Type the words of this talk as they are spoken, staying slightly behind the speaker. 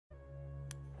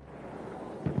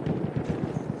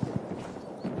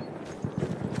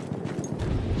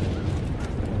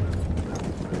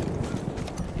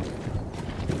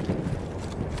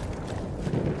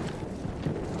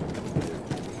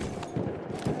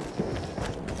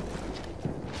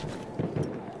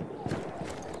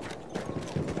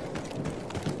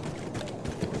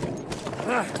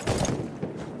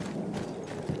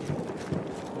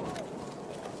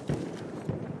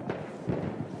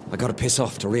piss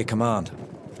off to rear command.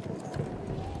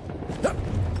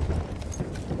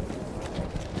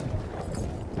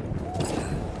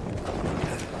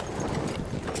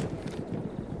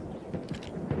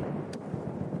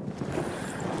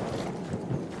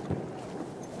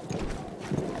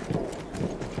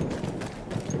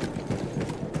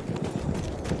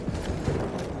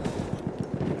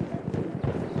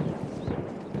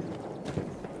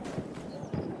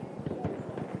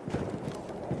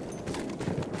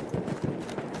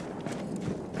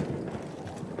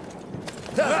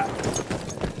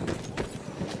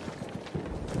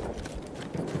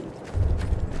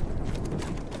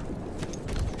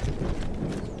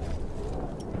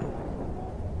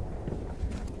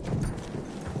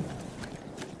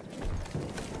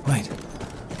 Wait,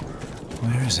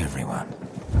 where is everyone?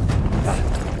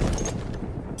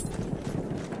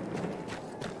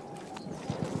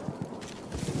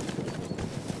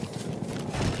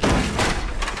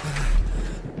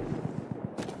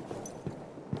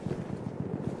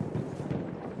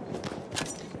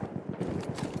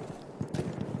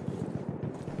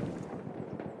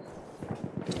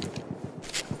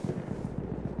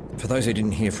 For those who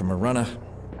didn't hear from a runner,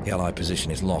 the Allied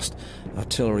position is lost.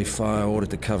 Artillery fire ordered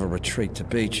to cover retreat to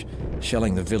beach,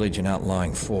 shelling the village and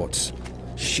outlying forts.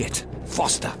 Shit!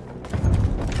 Foster!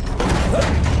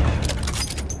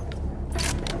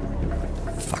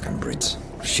 Fucking Brits.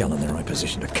 Shelling their own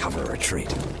position to cover a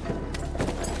retreat.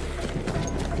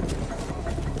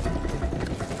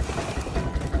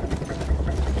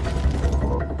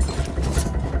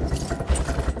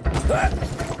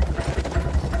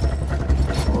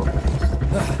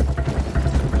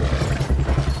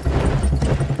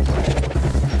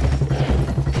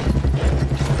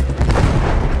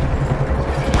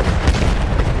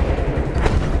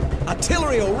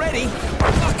 Artillery already?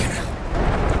 Fucking hell.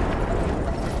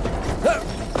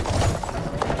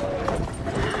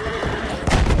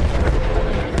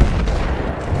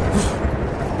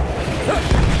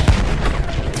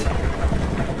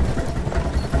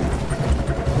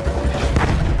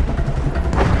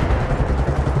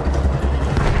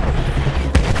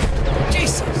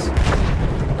 Jesus!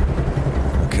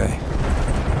 Okay,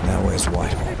 now where's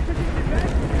Whitehall?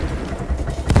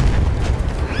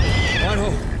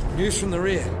 Whitehall, news from the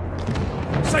rear.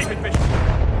 Save it, Bishop.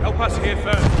 Help us here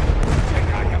first.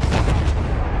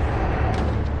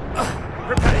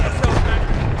 Prepare yourself, man.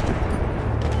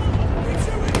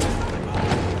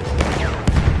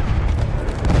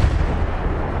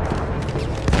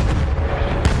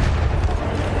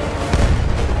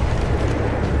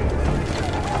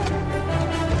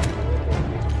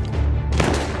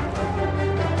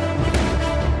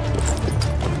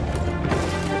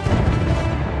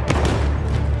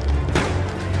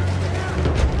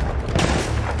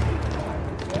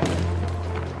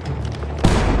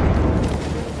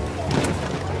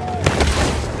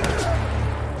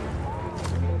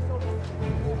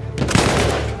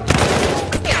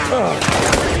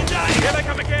 Here they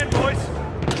come again, boys.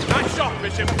 Nice shot,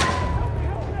 Bishop.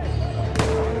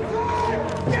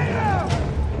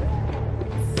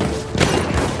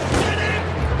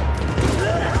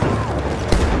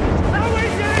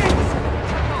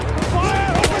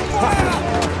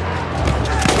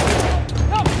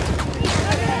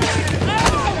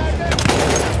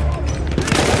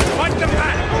 Fight them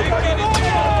back.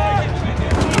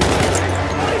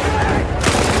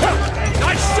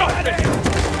 Nice shot, Bishop.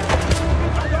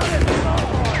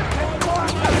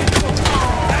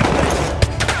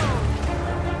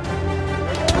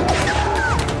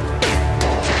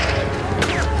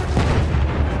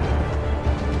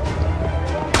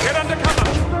 Get under cover.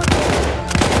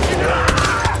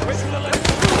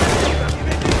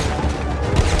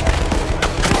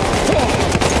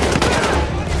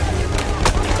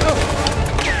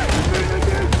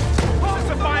 It's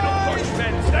the final push,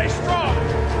 men. Stay strong.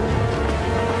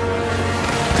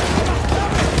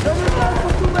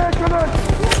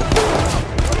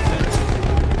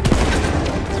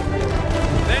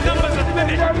 Their numbers are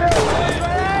finished.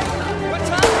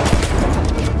 What's up?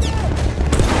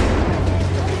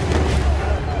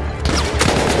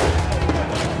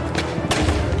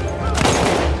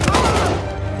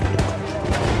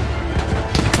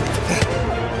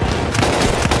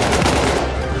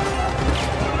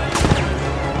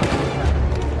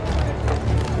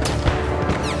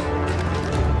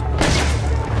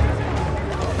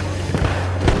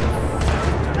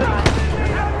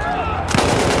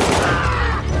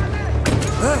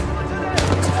 Huh?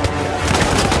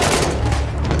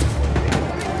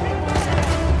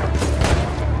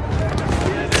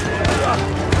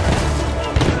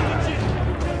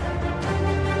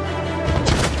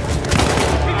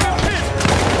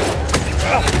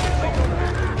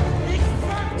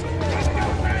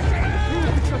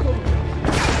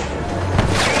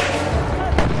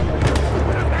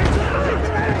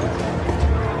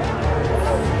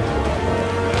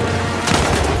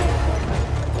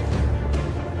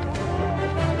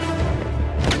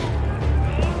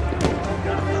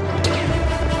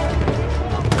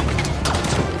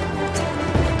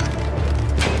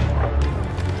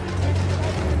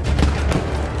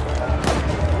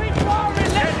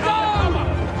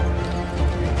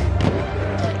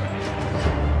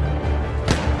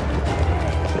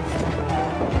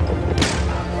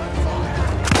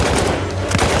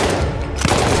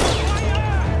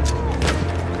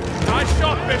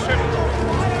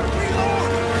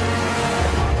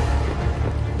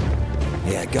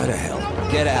 Go to hell.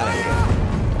 Get out of here.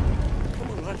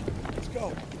 Come on, lad. Let's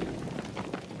go.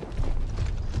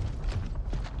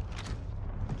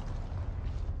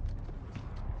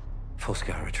 Full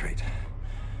scale retreat.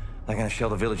 They're gonna shell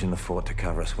the village and the fort to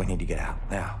cover us. We need to get out,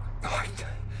 now.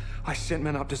 I sent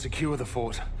men up to secure the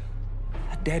fort.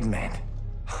 A dead man?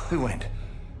 Who went?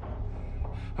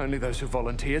 Only those who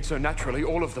volunteered, so naturally,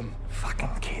 all of them.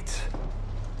 Fucking kids.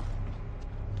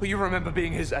 But you remember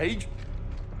being his age?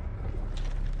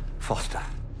 Foster.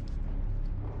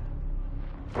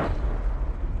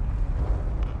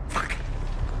 Fuck.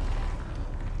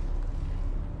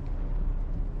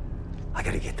 I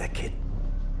gotta get that kid.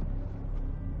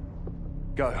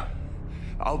 Go.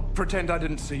 I'll pretend I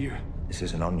didn't see you. This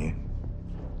isn't on you.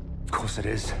 Of course it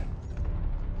is.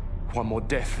 One more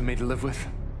death for me to live with.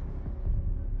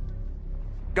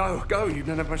 Go, go, you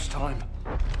don't have much time.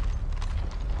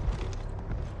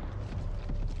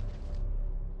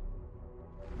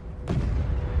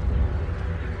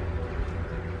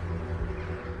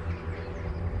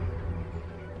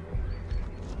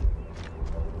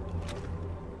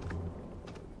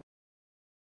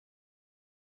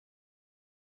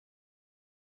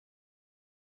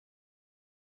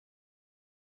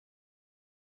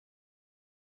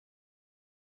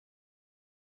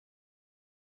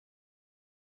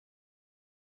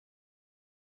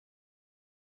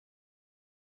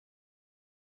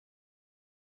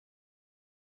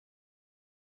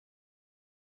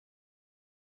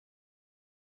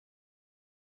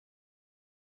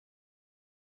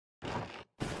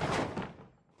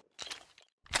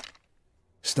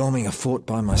 Storming a fort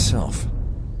by myself.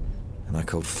 And I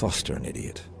called Foster an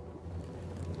idiot.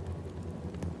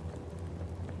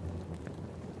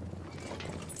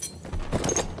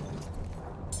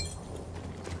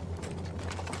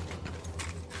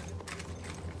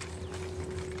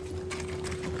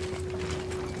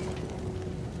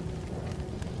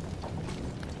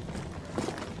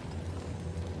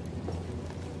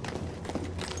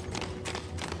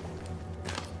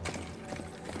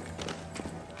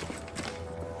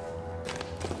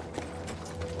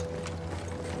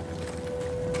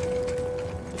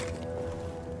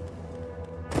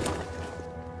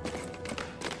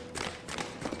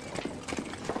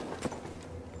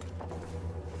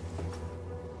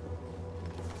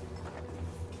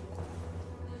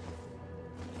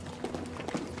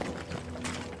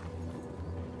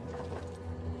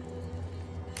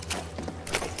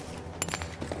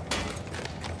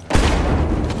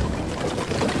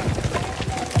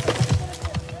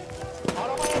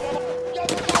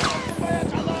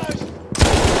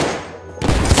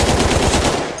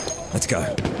 Let's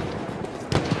go.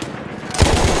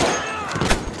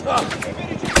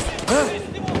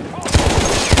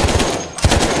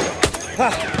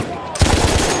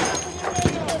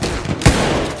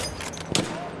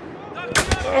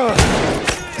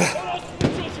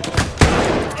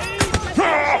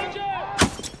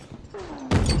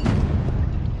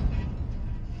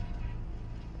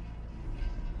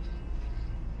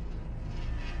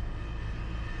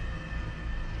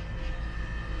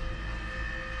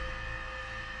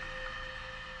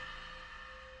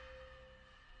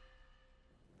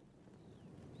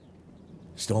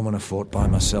 Storming a fort by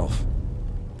myself,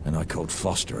 and I called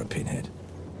Foster a pinhead.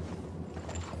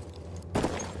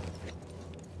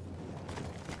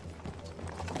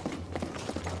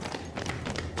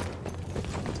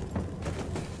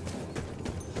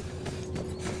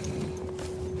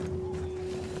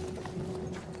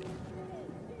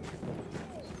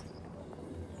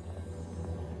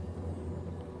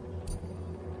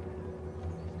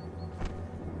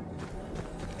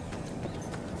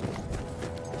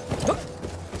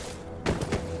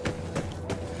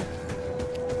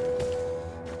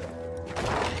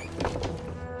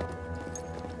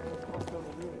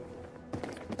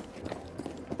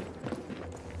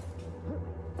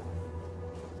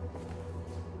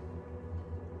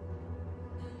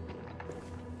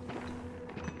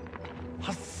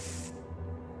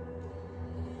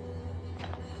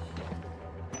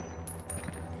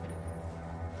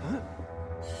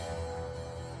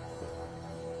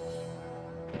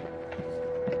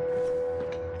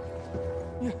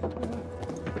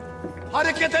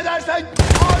 Hareket edersen...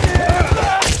 Hadi!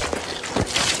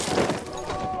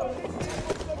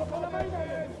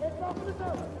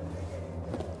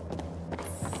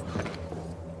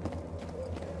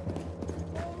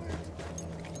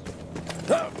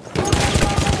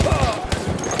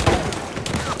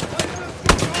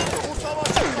 Bu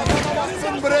savaşı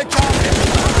kazanamazsın bre kâfir!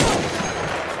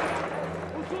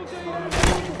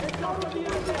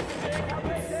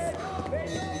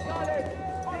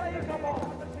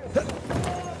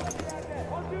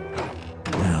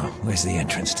 Where's the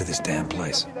entrance to this damn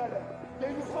place?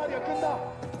 Bey'imiz var yakında.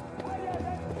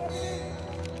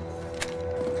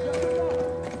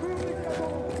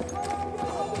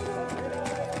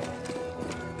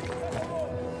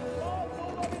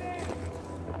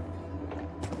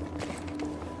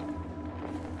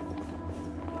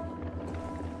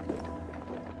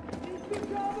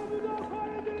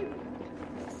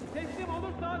 Teslim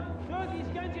olursan söz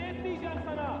işkence etmeyeceğim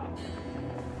sana.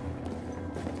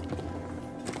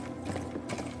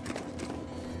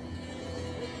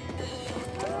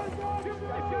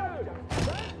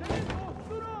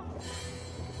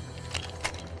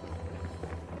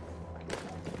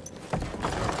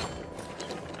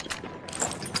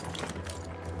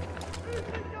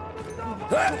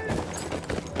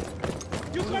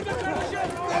 Yukarıda kardeşim.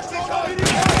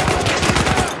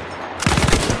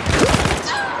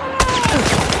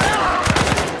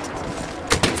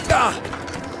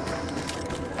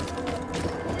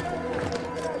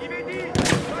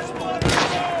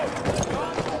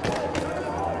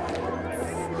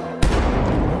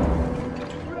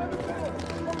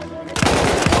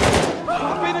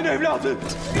 Benim evladım.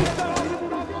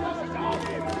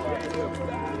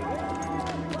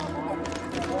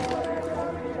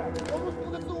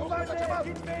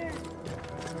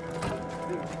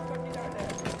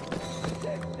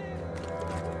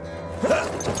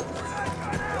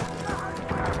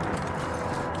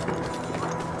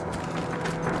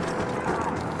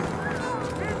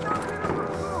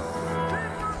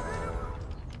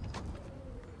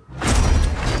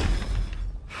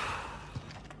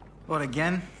 What,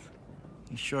 again?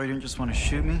 You sure you didn't just want to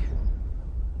shoot me?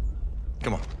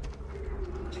 Come on.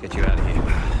 Let's get you out of here.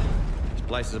 This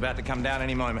place is about to come down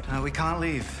any moment. We can't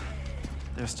leave.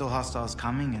 There are still hostiles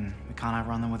coming, and we can't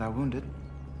outrun them with our wounded.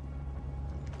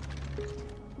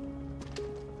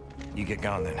 You get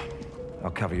going then.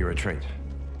 I'll cover your retreat.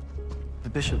 The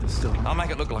bishop is still... I'll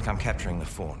make it look like I'm capturing the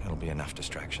fort. It'll be enough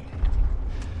distraction.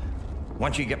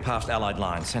 Once you get past Allied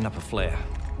lines, send up a flare.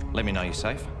 Let me know you're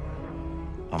safe.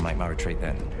 I'll make my retreat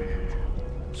then.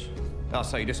 Oh,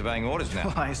 so you're disobeying orders now?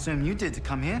 Well, I assume you did to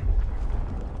come here.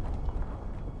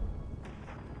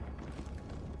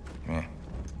 Yeah.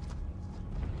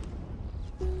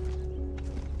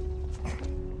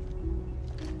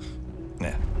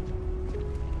 Yeah.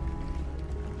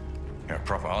 You're a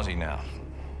proper Aussie now.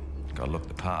 Gotta look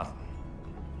the part.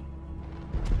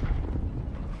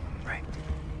 Right.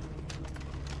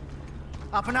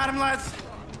 Up and at him, lads.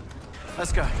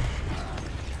 Let's go.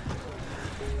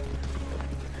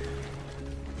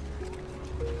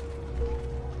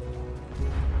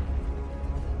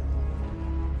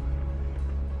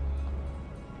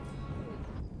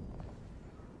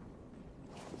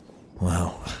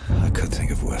 Well, I could think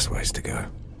of worse ways to go.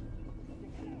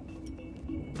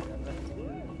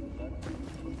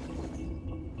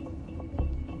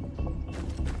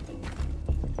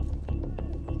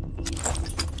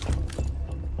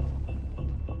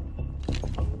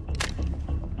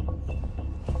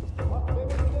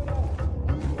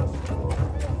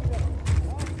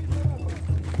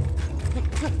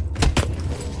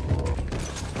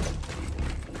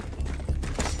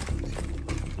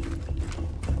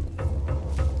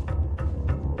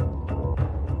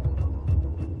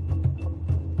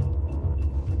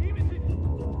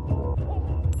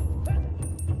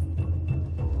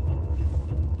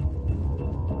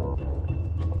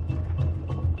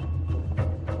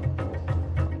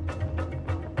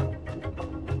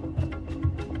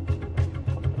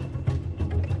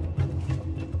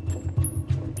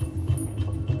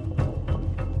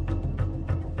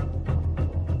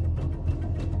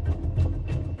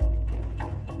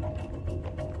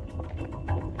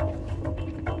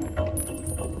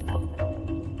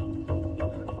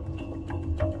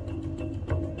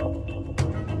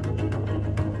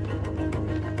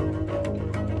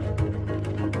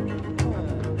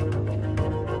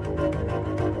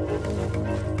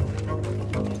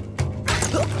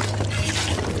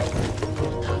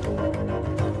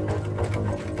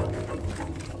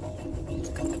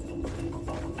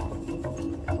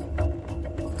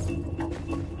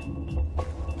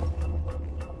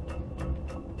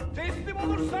 Teslim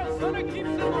olursan sana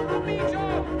kimse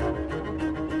dokunmayacak.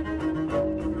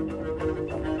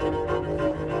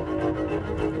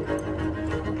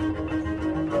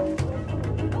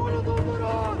 Onu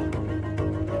durdurun!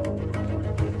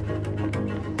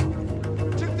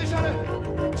 Çık dışarı!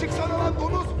 Çıksana lan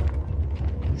domuz!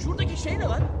 Şuradaki şey ne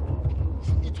lan?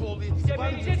 Şu it oğlu it.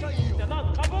 Geberecek Sipariş yiyor. işte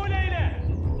lan, kabul eyle.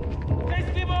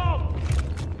 Teslim ol.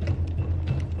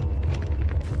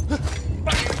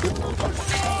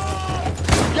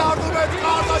 Yardım et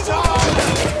kardeşim!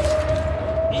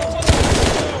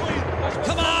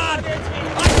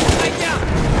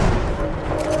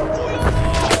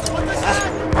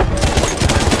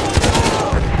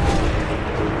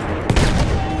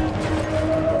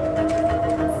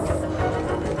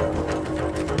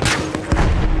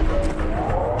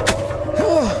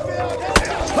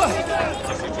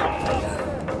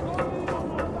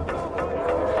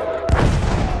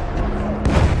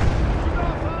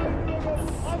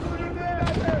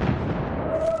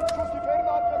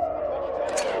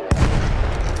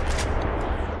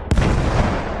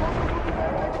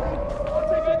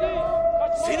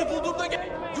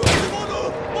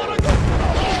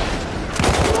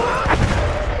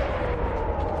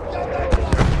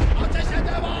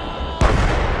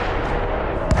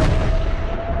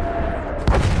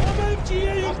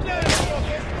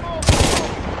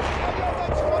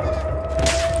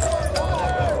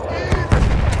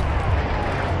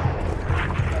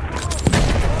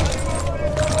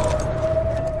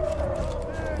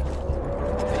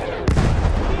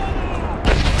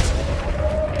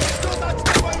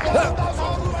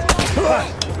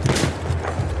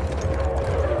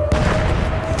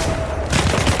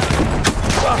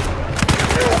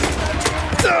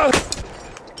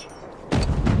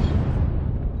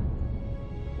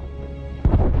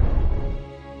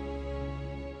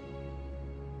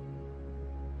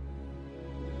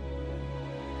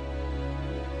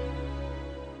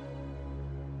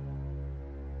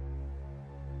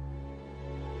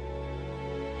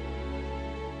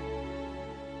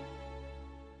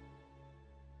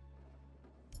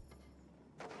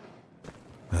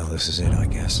 this is it, I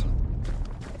guess.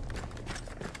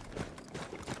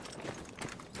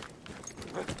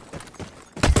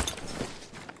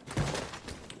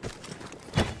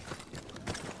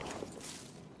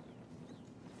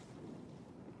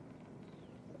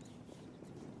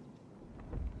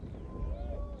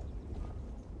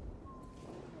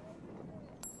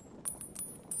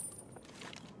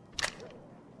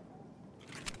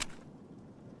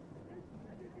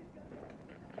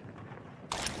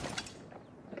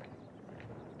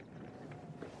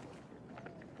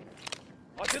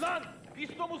 Hadi lan! Pis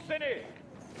domuz seni!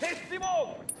 Teslim ol!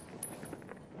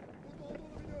 Burada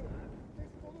olduğunu biliyorum.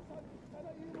 Teslim olursan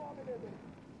sana iyi muamele ederim.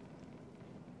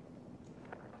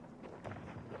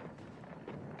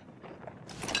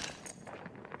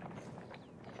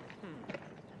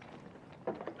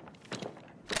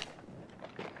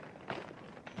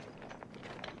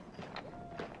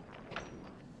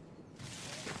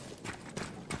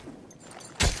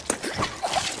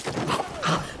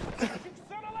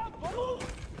 Çıksana lan domuz!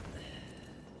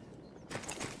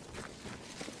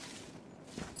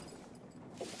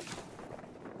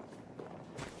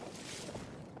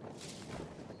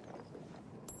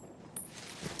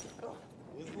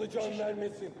 Hızlı can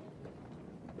vermesin.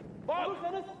 Bak!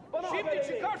 Şimdi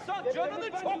çıkarsan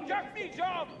canını çok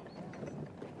yakmayacağım!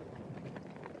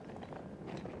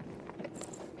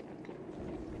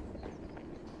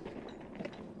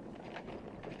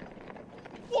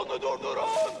 Onu durdurun!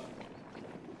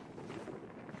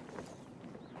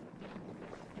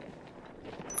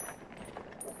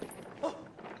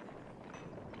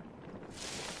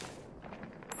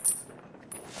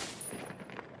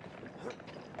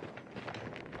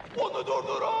 Onu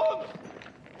durdurun!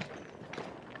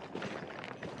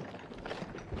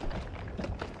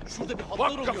 Şurada bir hatlar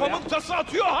Bak oluyor kafamın ya. tası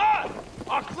atıyor ha!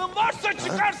 Aklın varsa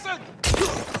çıkarsın!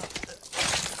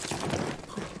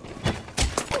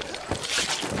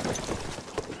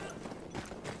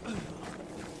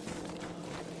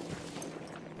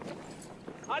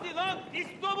 Hadi lan pis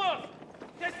domuz!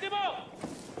 Teslim ol!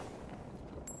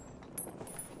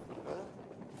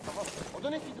 O da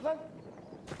nesiydi lan?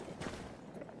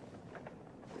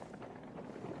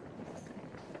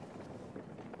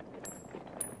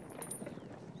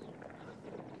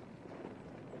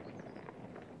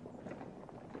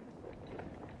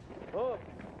 Hop!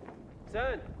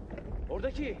 Sen!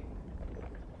 Oradaki!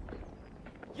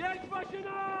 Geç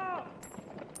başına!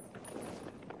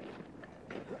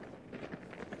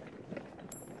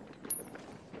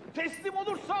 Teslim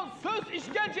olursan söz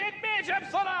işkence etmeyeceğim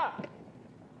sana!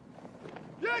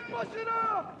 Yek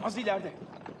başına! Az ileride.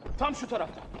 Tam şu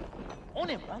tarafta. O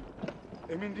ne lan?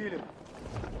 Emin değilim.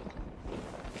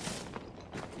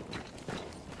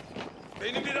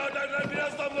 Benim biraderler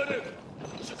biraz damları.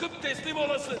 Çıkıp teslim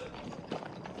olasın.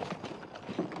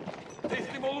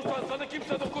 Teslim olursan sana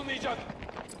kimse dokunmayacak.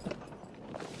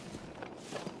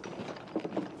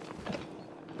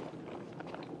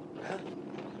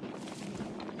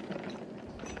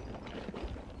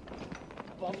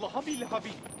 Vallahi billahi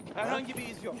bil. Herhangi bir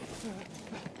iz yok.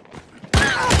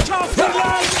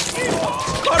 Kafirler!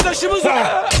 Kardeşimiz!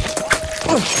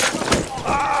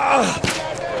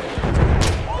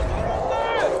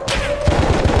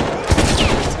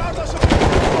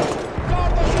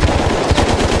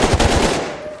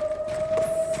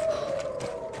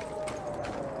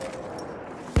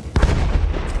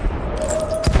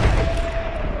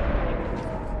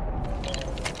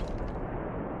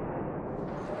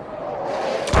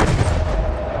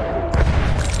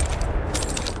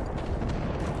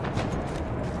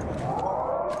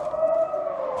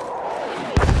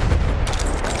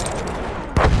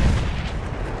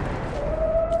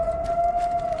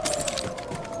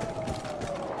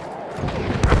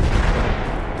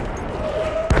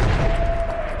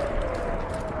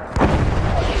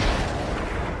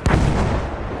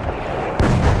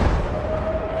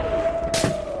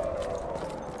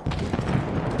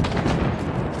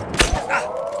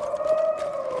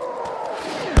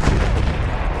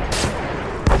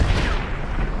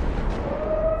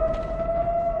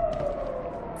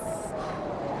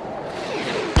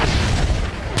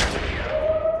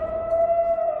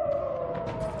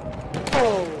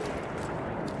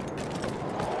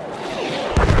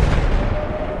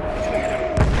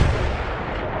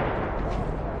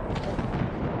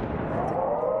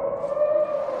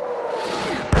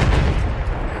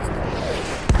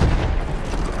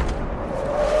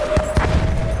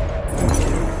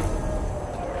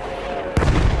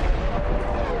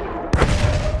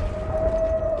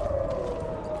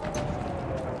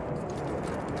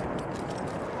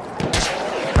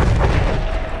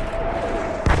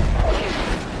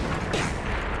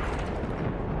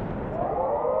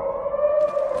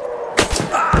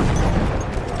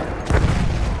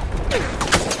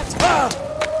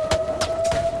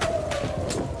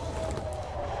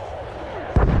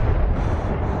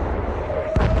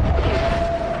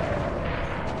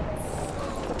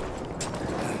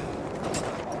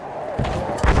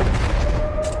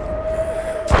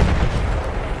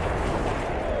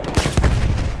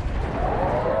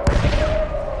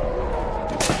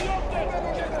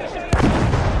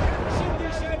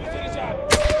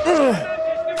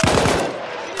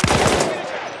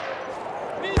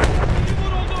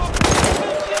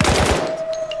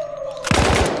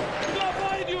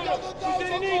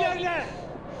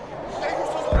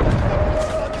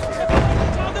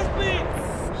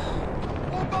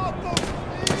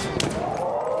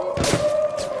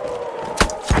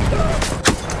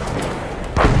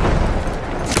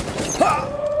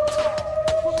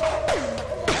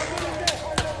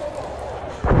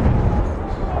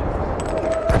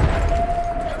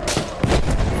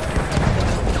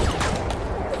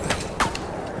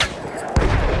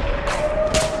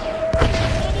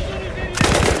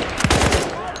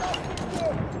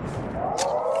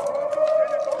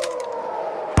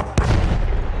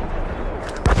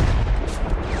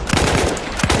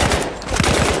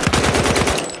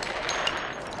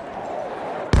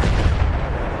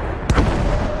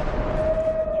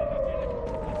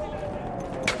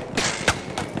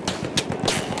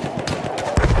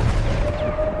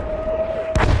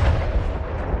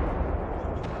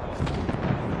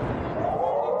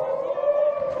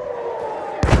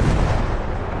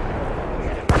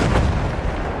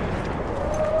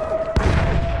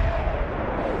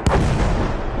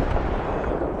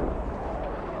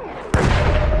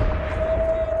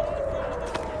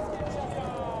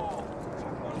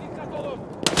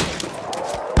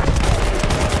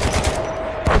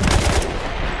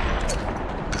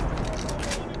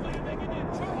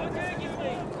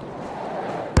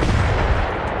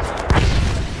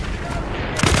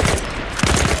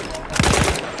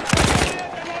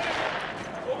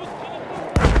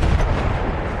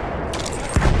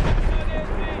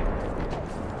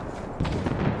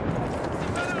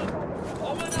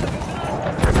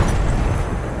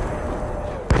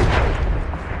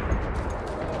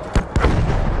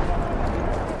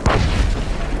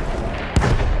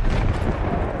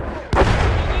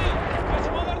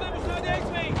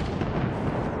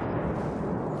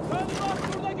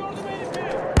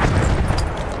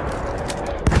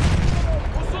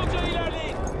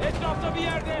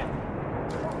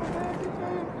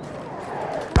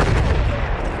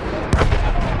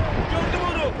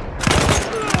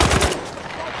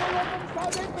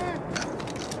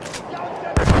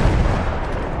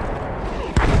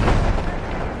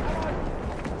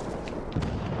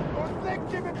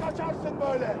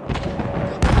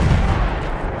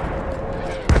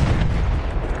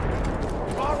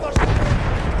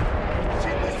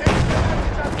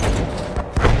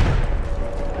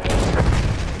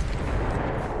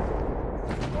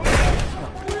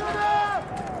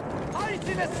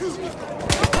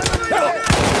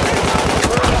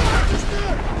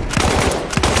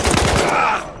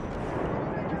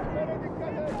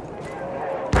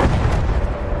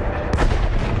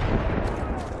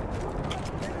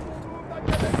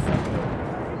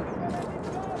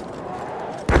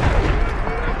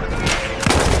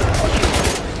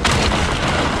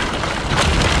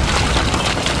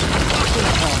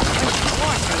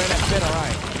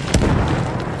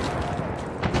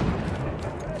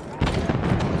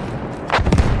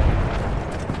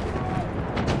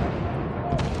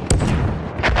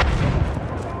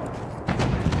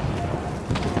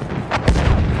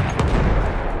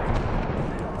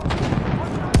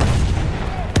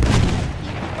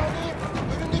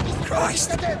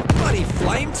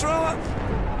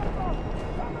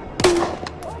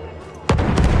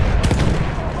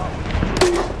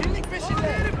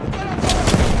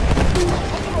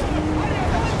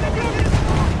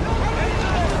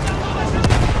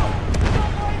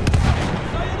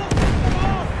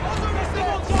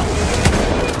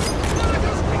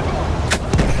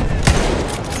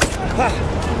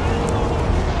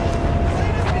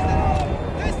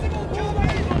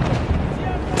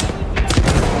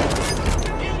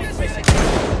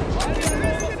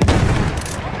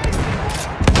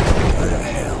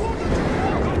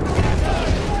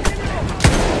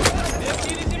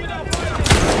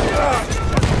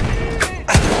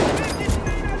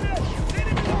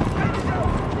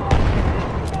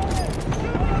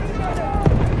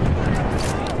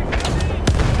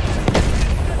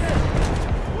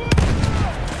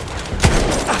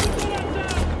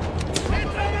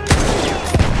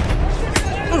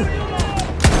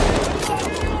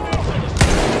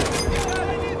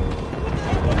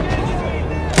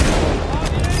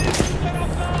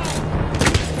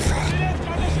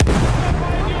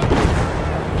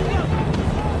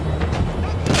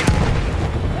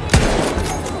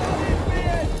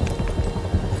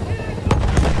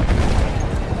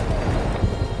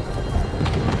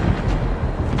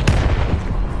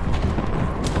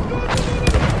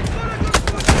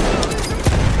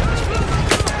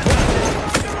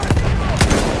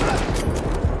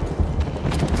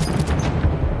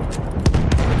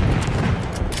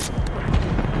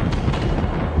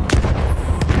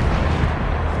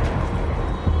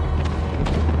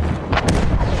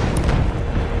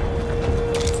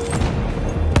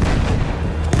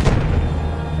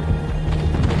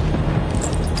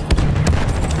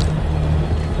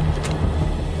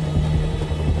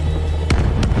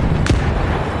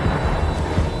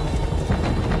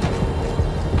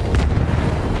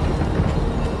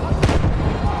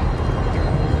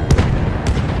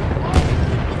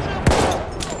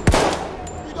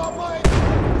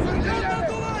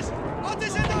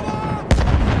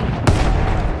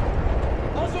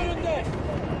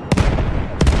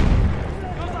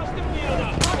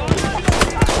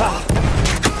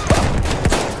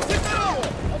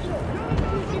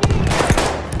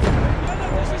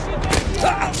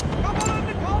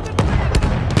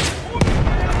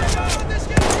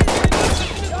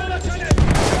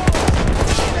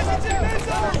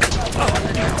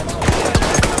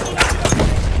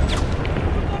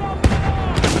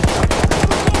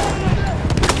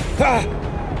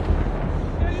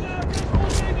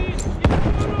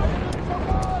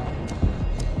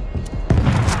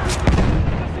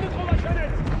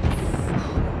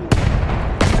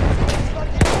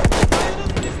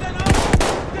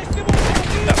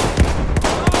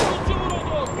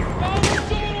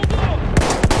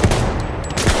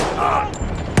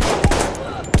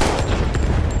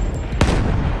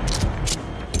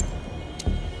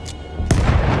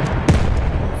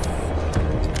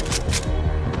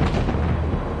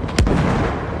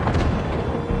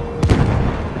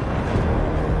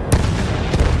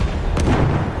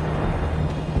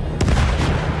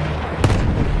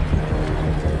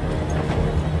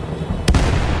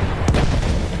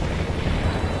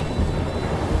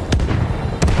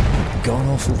 Gone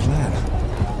awful plan.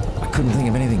 I couldn't think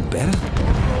of anything better.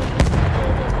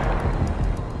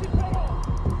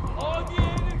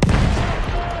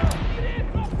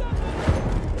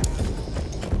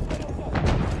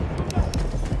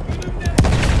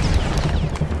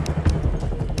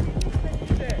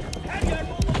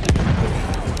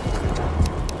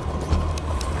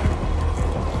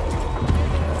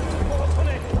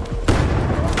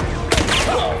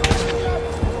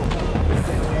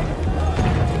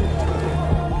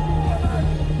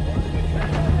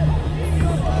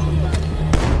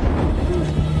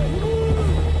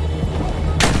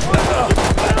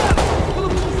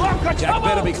 Jack,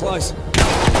 better be close.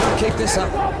 Keep this up.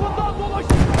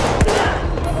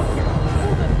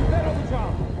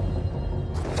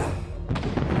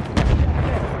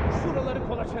 Şuraları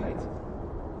kolaçan et.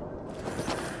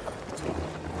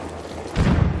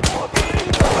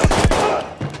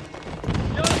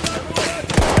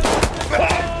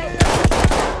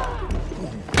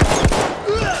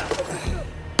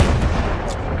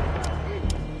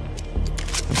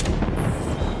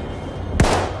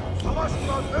 Savaş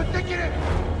ulan, önde girin!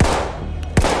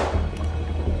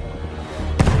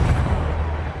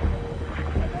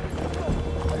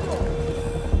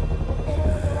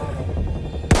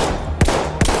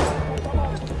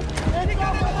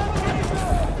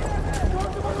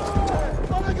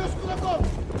 Bana göz kulak ol!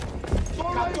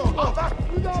 Dikkatli ol, ah bak!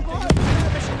 Çıkın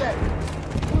peşinde!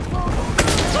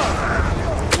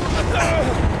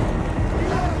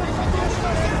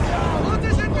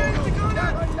 Ateş etmeyin, dikkat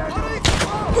edin! Arayı!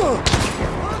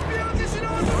 Bak bir ateşini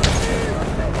alın!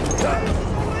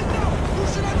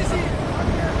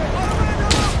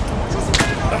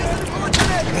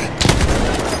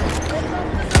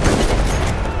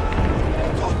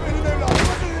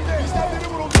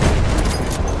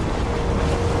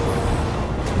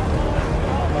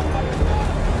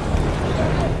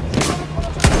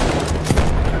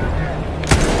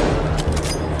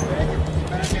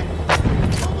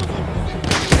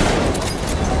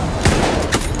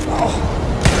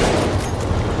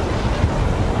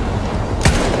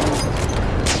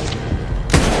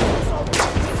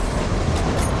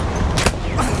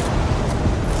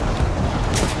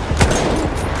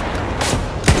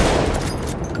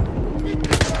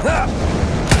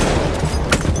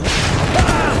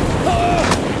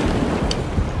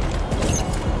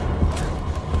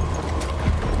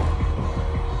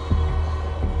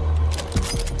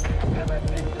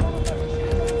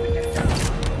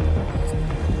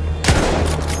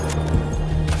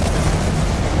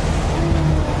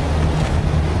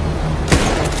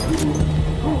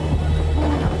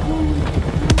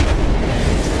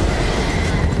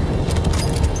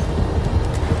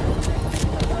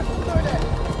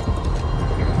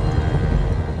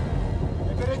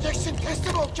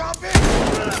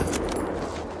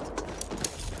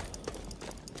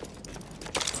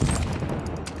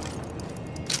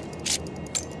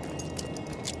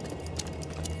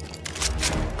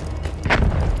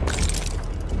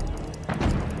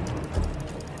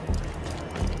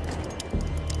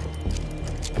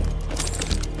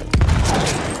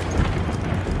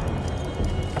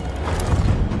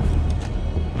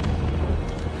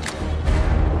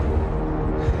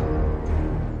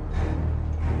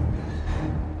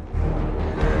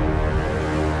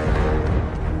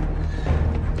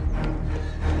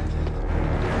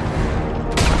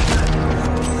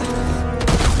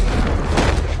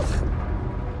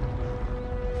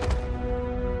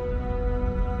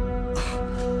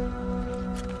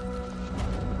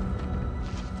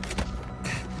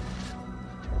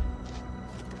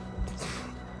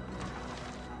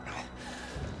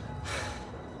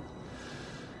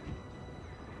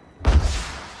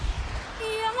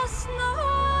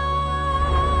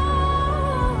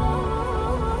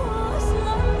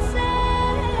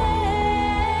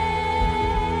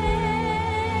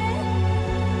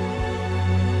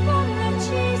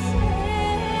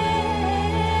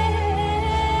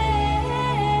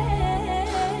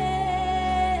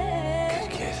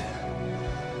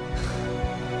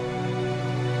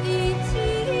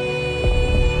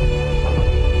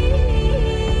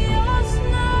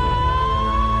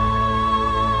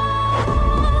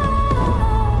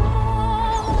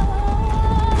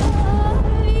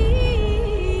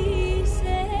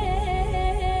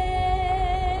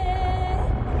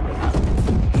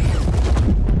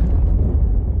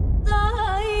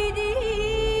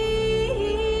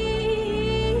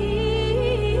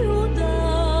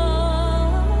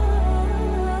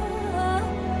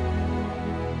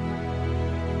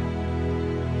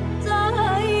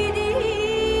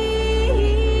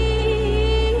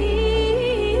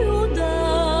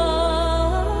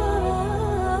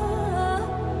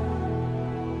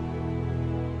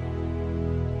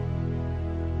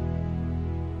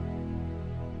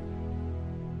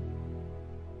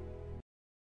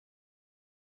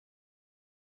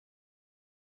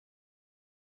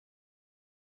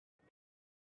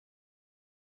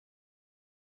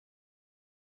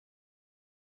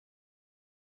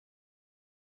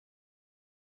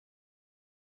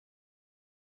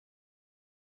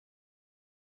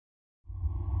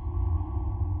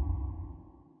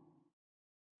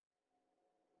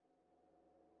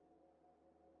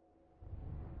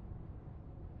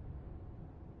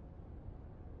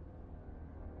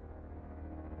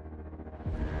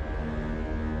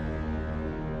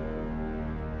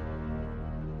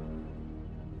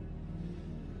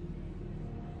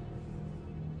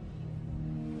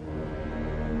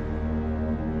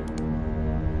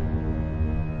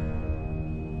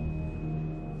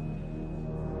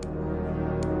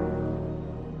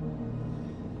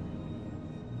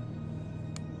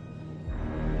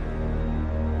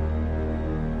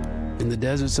 In the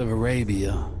deserts of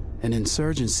Arabia, an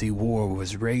insurgency war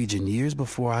was raging years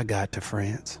before I got to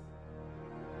France.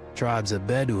 Tribes of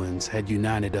Bedouins had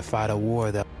united to fight a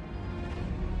war that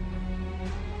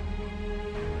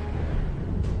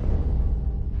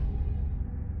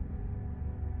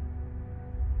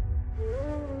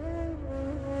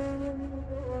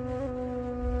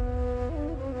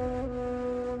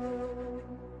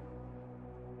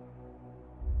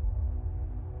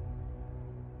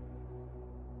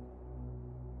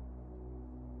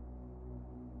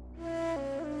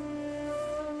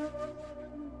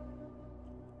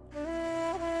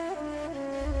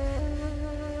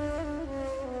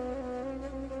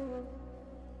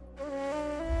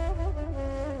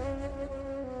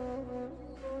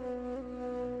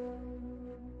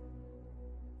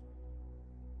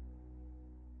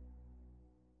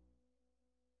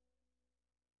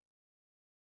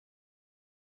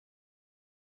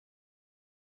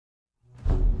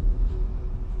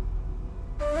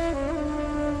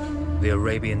the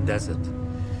Arabian Desert,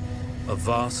 a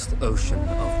vast ocean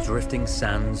of drifting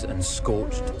sands and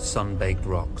scorched, sun-baked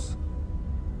rocks.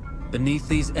 Beneath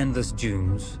these endless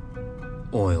dunes,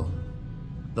 oil,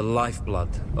 the lifeblood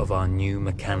of our new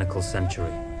mechanical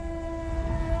century.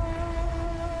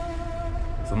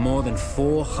 For more than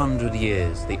 400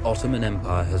 years, the Ottoman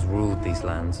Empire has ruled these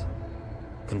lands,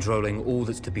 controlling all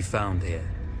that's to be found here.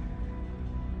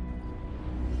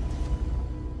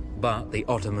 But the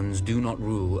Ottomans do not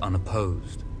rule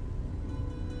unopposed.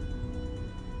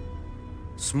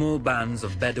 Small bands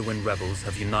of Bedouin rebels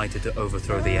have united to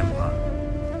overthrow the empire.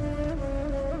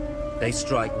 They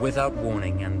strike without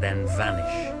warning and then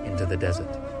vanish into the desert.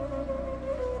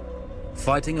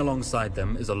 Fighting alongside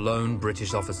them is a lone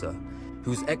British officer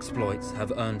whose exploits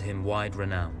have earned him wide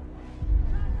renown.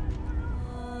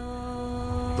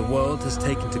 The world has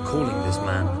taken to calling this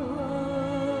man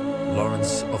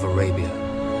Lawrence of Arabia.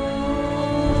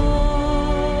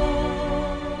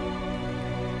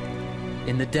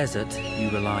 In the desert, you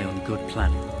rely on good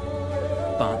planning,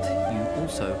 but you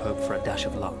also hope for a dash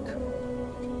of luck.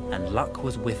 And luck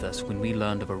was with us when we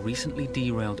learned of a recently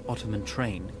derailed Ottoman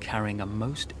train carrying a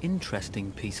most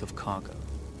interesting piece of cargo.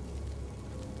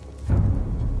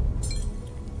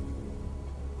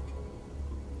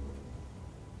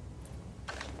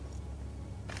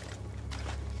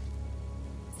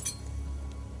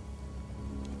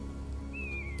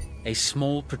 A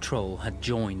small patrol had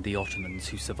joined the Ottomans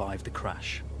who survived the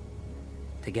crash.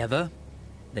 Together,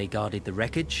 they guarded the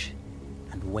wreckage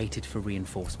and waited for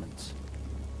reinforcements.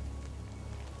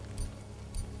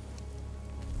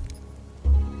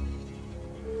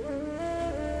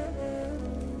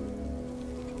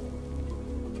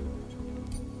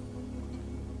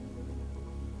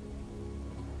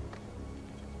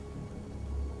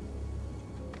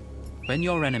 When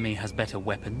your enemy has better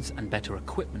weapons and better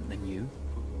equipment than you,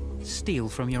 steal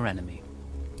from your enemy.